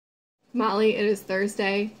Molly, it is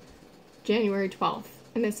Thursday, January 12th,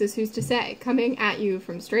 and this is Who's to Say, coming at you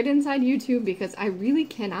from straight inside YouTube because I really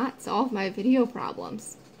cannot solve my video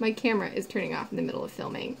problems. My camera is turning off in the middle of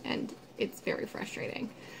filming, and it's very frustrating.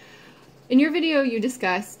 In your video, you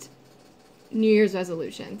discussed New Year's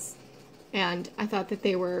resolutions, and I thought that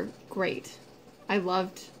they were great. I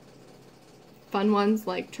loved fun ones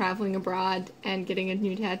like traveling abroad and getting a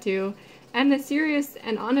new tattoo, and the serious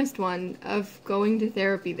and honest one of going to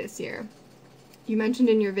therapy this year. You mentioned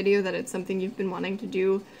in your video that it's something you've been wanting to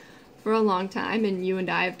do for a long time, and you and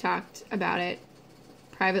I have talked about it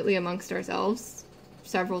privately amongst ourselves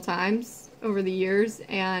several times over the years,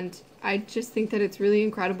 and I just think that it's really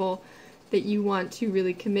incredible that you want to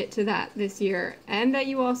really commit to that this year, and that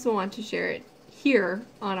you also want to share it here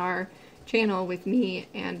on our channel with me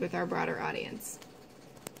and with our broader audience.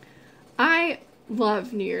 I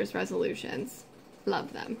love New Year's resolutions.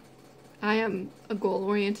 Love them. I am a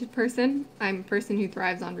goal-oriented person. I'm a person who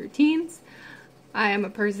thrives on routines. I am a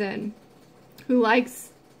person who likes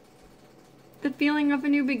the feeling of a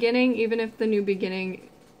new beginning, even if the new beginning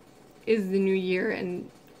is the new year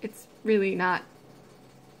and it's really not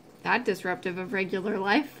that disruptive of regular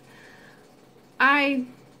life. I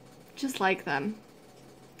just like them.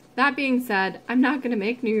 That being said, I'm not going to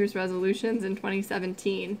make New Year's resolutions in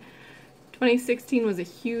 2017. 2016 was a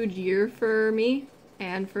huge year for me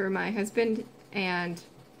and for my husband, and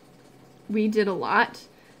we did a lot,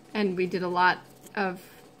 and we did a lot of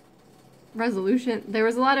resolution. There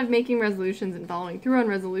was a lot of making resolutions and following through on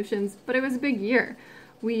resolutions, but it was a big year.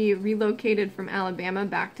 We relocated from Alabama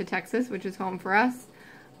back to Texas, which is home for us.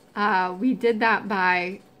 We did that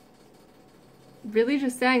by really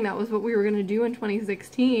just saying that was what we were going to do in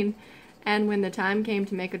 2016, and when the time came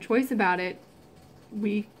to make a choice about it,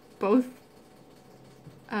 we both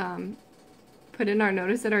put in our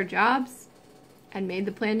notice at our jobs and made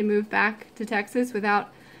the plan to move back to Texas without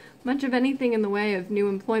much of anything in the way of new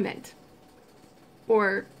employment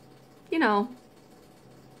or, you know,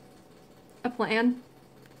 a plan.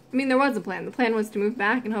 I mean, there was a plan. The plan was to move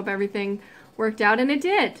back and hope everything worked out, and it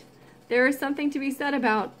did. There is something to be said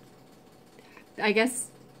about, I guess,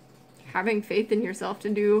 having faith in yourself to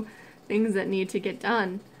do things that need to get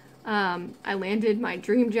done. I landed my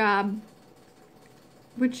dream job,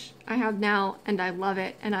 which I have now, and I love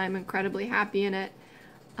it, and I'm incredibly happy in it,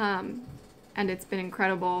 and it's been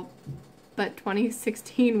incredible, but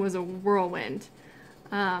 2016 was a whirlwind.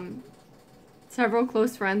 Several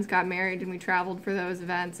close friends got married, and we traveled for those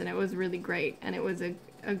events, and it was really great, and it was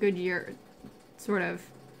a good year, sort of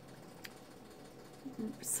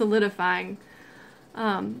solidifying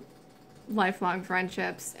lifelong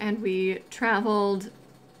friendships, and we traveled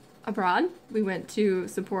abroad. We went to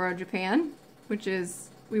Sapporo, Japan,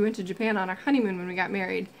 we went to Japan on our honeymoon when we got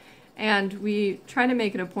married, and we try to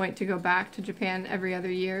make it a point to go back to Japan every other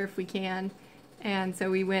year if we can, and so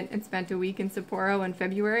we went and spent a week in Sapporo in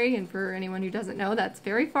February, and for anyone who doesn't know, that's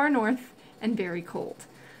very far north and very cold.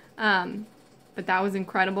 But that was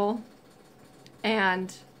incredible,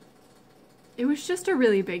 and it was just a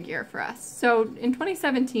really big year for us. So in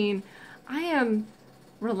 2017, I am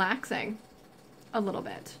relaxing a little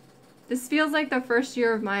bit. This feels like the first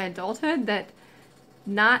year of my adulthood that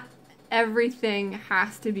not everything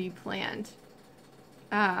has to be planned.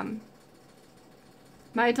 My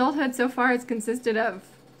adulthood so far has consisted of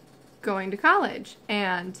going to college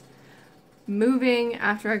and moving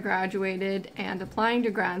after I graduated and applying to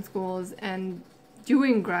grad schools and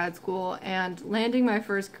doing grad school and landing my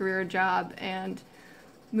first career job and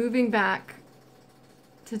moving back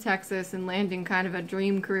to Texas and landing kind of a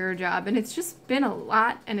dream career job, and it's just been a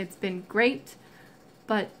lot, and it's been great,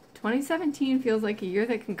 but 2017 feels like a year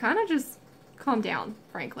that can kind of just calm down,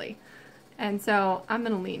 frankly, and so I'm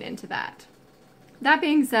going to lean into that. That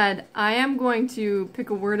being said, I am going to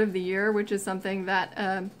pick a word of the year, which is something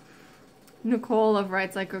that Nicole of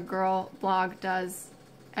Writes Like a Girl blog does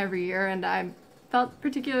every year, and I felt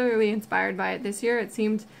particularly inspired by it this year. It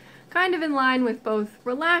seemed kind of in line with both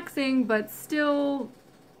relaxing but still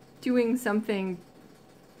doing something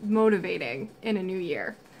motivating in a new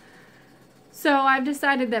year. So I've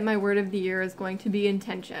decided that my word of the year is going to be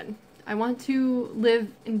intention. I want to live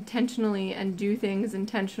intentionally and do things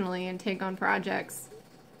intentionally and take on projects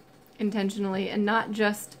intentionally and not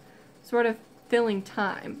just sort of filling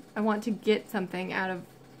time. I want to get something out of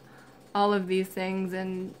all of these things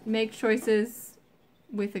and make choices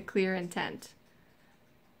with a clear intent.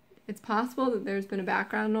 It's possible that there's been a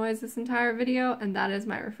background noise this entire video, and that is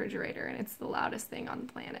my refrigerator, and it's the loudest thing on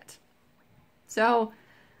the planet. So,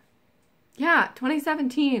 yeah,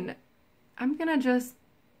 2017, I'm gonna just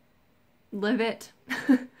live it.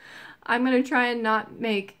 I'm gonna try and not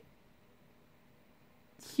make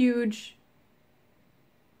huge...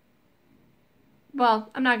 Well,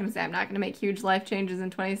 I'm not going to say I'm not going to make huge life changes in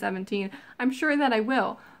 2017. I'm sure that I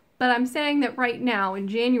will. But I'm saying that right now, in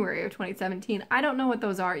January of 2017, I don't know what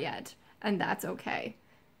those are yet. And that's okay.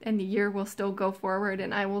 And the year will still go forward,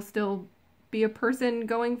 and I will still be a person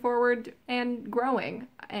going forward and growing.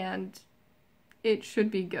 And it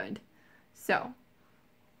should be good. So,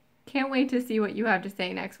 can't wait to see what you have to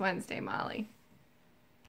say next Wednesday, Molly.